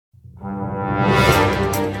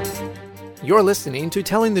You're listening to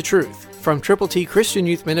Telling the Truth from Triple T Christian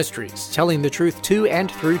Youth Ministries, telling the truth to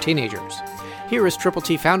and through teenagers. Here is Triple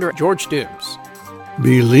T founder George Dooms.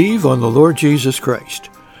 Believe on the Lord Jesus Christ.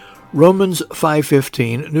 Romans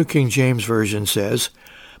 5:15, New King James Version says,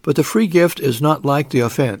 "But the free gift is not like the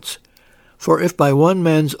offense. For if by one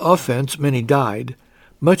man's offense many died,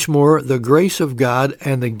 much more the grace of God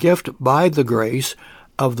and the gift by the grace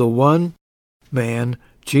of the one man,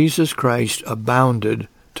 Jesus Christ, abounded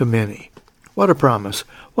to many." What a promise.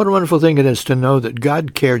 What a wonderful thing it is to know that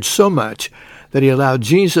God cared so much that he allowed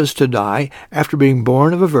Jesus to die after being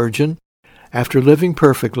born of a virgin, after living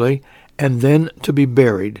perfectly, and then to be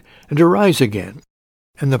buried and to rise again.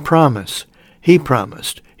 And the promise, he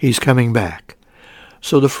promised, he's coming back.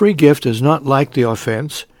 So the free gift is not like the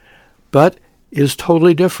offense, but is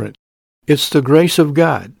totally different. It's the grace of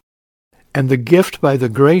God. And the gift by the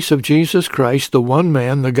grace of Jesus Christ, the one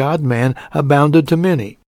man, the God-man, abounded to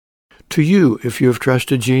many. To you, if you have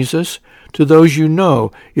trusted Jesus, to those you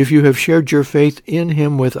know, if you have shared your faith in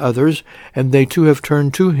him with others, and they too have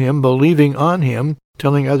turned to him, believing on him,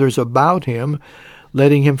 telling others about him,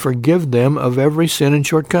 letting him forgive them of every sin and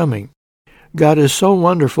shortcoming. God is so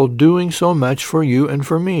wonderful, doing so much for you and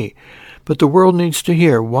for me. But the world needs to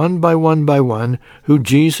hear, one by one, who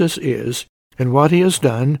Jesus is, and what he has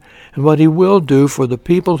done, and what he will do for the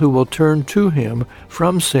people who will turn to him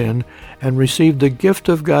from sin and receive the gift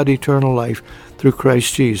of God, eternal life, through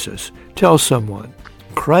Christ Jesus. Tell someone,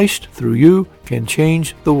 Christ through you can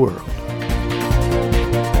change the world.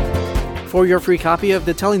 For your free copy of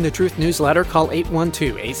the Telling the Truth newsletter, call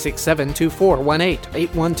 812-867-2418,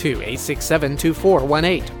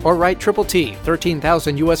 812-867-2418, or write Triple T,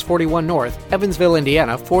 13,000 U.S. 41 North, Evansville,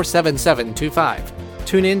 Indiana, 47725.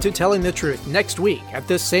 Tune in to Telling the Truth next week at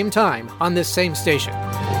this same time on this same station.